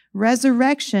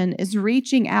 Resurrection is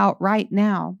reaching out right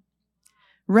now.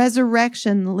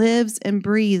 Resurrection lives and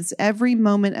breathes every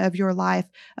moment of your life,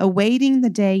 awaiting the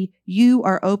day you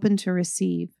are open to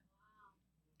receive.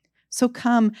 So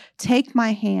come, take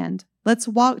my hand. Let's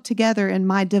walk together in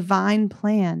my divine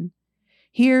plan.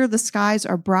 Here the skies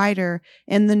are brighter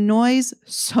and the noise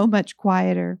so much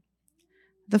quieter.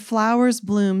 The flowers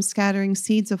bloom, scattering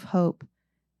seeds of hope.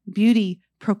 Beauty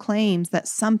proclaims that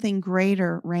something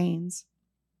greater reigns.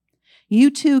 You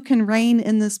too can reign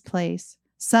in this place,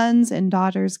 sons and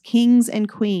daughters, kings and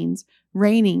queens,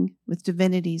 reigning with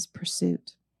divinity's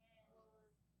pursuit.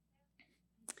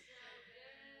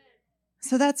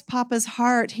 So that's Papa's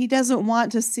heart. He doesn't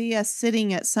want to see us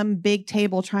sitting at some big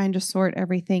table trying to sort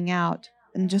everything out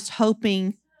and just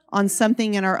hoping on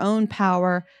something in our own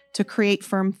power to create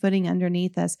firm footing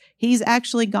underneath us. He's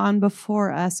actually gone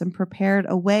before us and prepared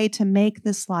a way to make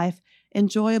this life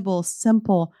enjoyable,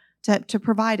 simple, to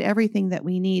provide everything that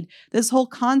we need. This whole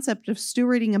concept of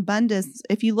stewarding abundance,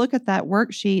 if you look at that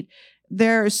worksheet,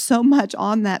 there's so much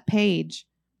on that page.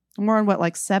 We're on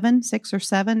like 6 or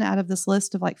 7 out of this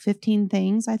list of like 15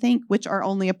 things, I think, which are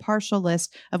only a partial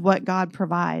list of what God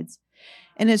provides.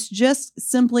 And it's just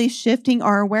simply shifting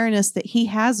our awareness that He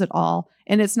has it all,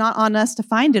 and it's not on us to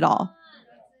find it all.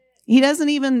 He doesn't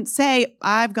even say,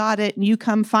 I've got it and you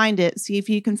come find it. See if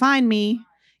you can find me.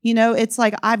 You know, it's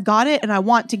like, I've got it and I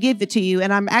want to give it to you,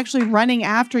 and I'm actually running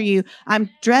after you. I'm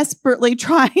desperately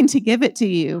trying to give it to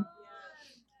you.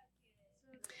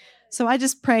 So I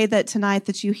just pray that tonight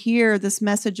that you hear this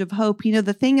message of hope. You know,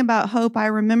 the thing about hope, I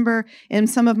remember in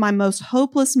some of my most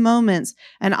hopeless moments,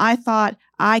 and I thought,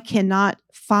 I cannot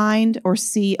find or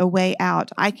see a way out.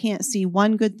 I can't see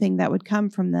one good thing that would come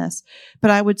from this.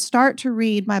 But I would start to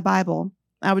read my Bible.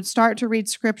 I would start to read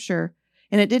scripture,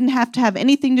 and it didn't have to have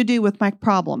anything to do with my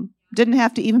problem. Didn't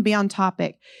have to even be on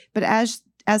topic. But as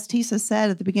Tisa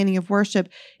said at the beginning of worship,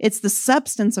 it's the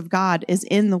substance of God is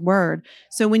in the Word.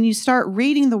 So when you start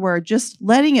reading the Word, just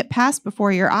letting it pass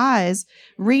before your eyes,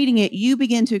 reading it, you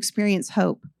begin to experience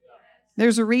hope.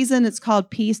 There's a reason it's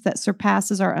called peace that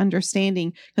surpasses our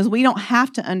understanding, because we don't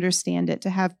have to understand it to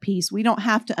have peace. We don't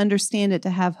have to understand it to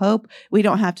have hope. We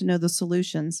don't have to know the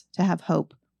solutions to have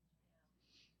hope.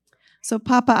 So,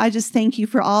 Papa, I just thank you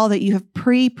for all that you have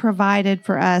pre-provided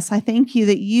for us. I thank you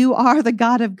that you are the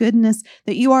God of goodness,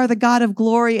 that you are the God of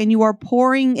glory, and you are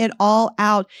pouring it all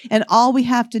out. And all we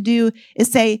have to do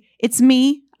is say, it's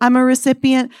me. I'm a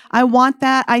recipient. I want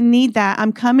that. I need that.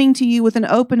 I'm coming to you with an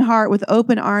open heart, with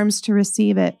open arms to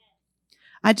receive it.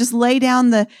 I just lay down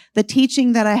the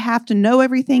teaching that I have to know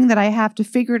everything, that I have to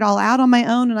figure it all out on my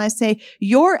own. And I say,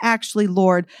 you're actually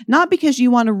Lord, not because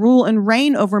you want to rule and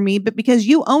reign over me, but because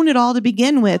you own it all to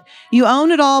begin with. You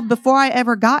own it all before I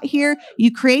ever got here.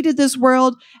 You created this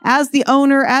world as the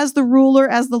owner, as the ruler,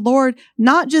 as the Lord,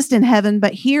 not just in heaven,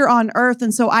 but here on earth.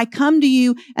 And so I come to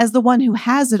you as the one who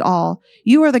has it all.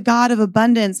 You are the God of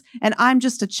abundance, and I'm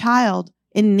just a child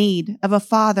in need of a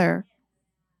father.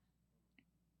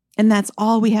 And that's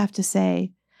all we have to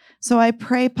say. So I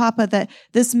pray, Papa, that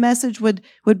this message would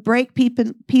break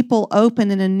people open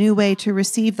in a new way to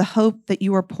receive the hope that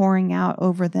you are pouring out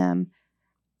over them,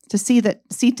 to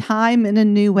see time in a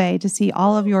new way, to see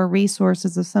all of your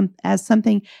resources as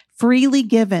something freely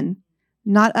given,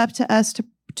 not up to us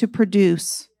to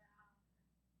produce,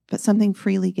 but something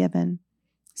freely given.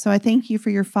 So I thank you for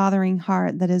your fathering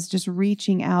heart that is just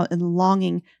reaching out and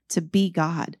longing to be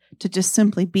God, to just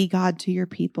simply be God to your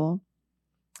people.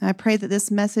 I pray that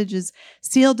this message is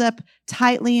sealed up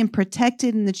tightly and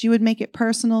protected, and that you would make it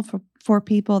personal for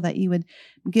people, that you would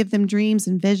give them dreams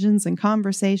and visions and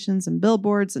conversations and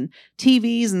billboards and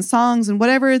TVs and songs and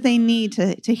whatever they need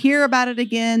to hear about it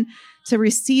again, to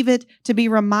receive it, to be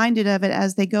reminded of it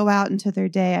as they go out into their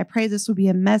day. I pray this will be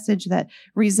a message that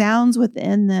resounds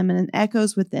within them and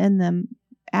echoes within them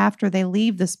after they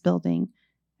leave this building,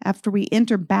 after we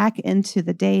enter back into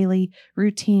the daily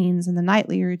routines and the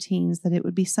nightly routines, that it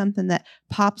would be something that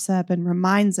pops up and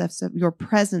reminds us of your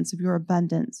presence, of your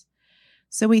abundance.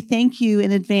 So we thank you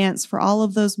in advance for all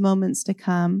of those moments to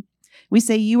come. We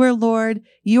say, you are Lord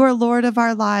of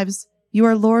our lives. You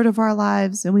are Lord of our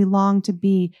lives, and we long to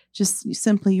be just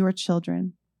simply your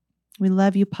children. We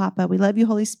love you, Papa. We love you,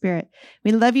 Holy Spirit.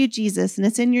 We love you, Jesus, and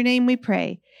it's in your name we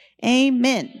pray.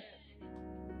 Amen.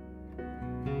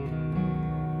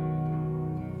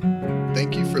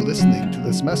 Thank you for listening to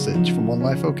this message from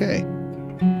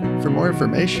OneLifeOK. For more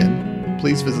information,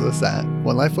 please visit us at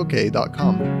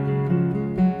OneLifeOK.com.